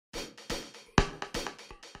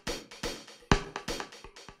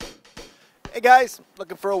guys,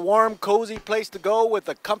 looking for a warm, cozy place to go with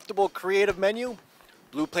a comfortable, creative menu?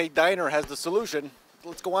 Blue Plate Diner has the solution.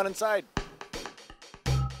 Let's go on inside.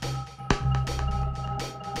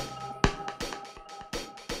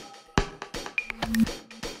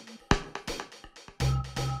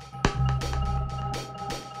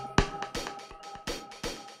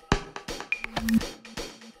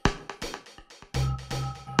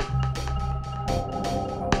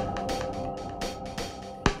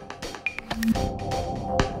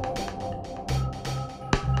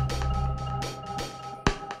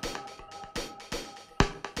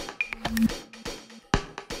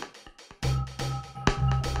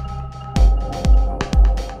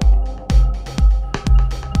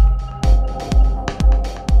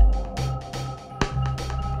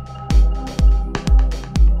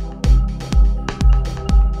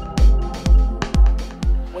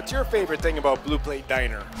 What's your favorite thing about Blue Plate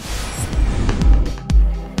Diner?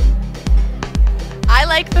 I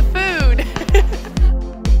like the food.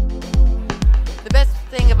 The best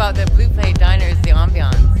thing about the Blue Plate Diner is the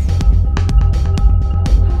ambiance.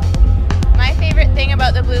 My favorite thing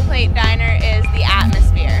about the Blue Plate Diner is the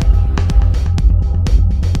atmosphere.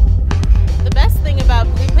 The best thing about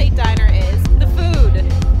Blue Plate Diner is the food.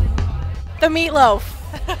 The meatloaf.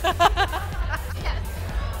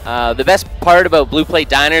 The best part about Blue Plate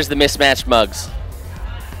Diner is the mismatched mugs.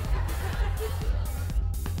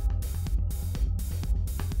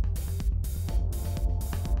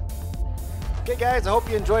 Okay guys, I hope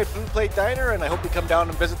you enjoyed Blue Plate Diner and I hope you come down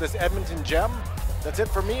and visit this Edmonton gem. That's it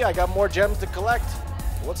for me. I got more gems to collect.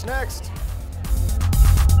 What's next?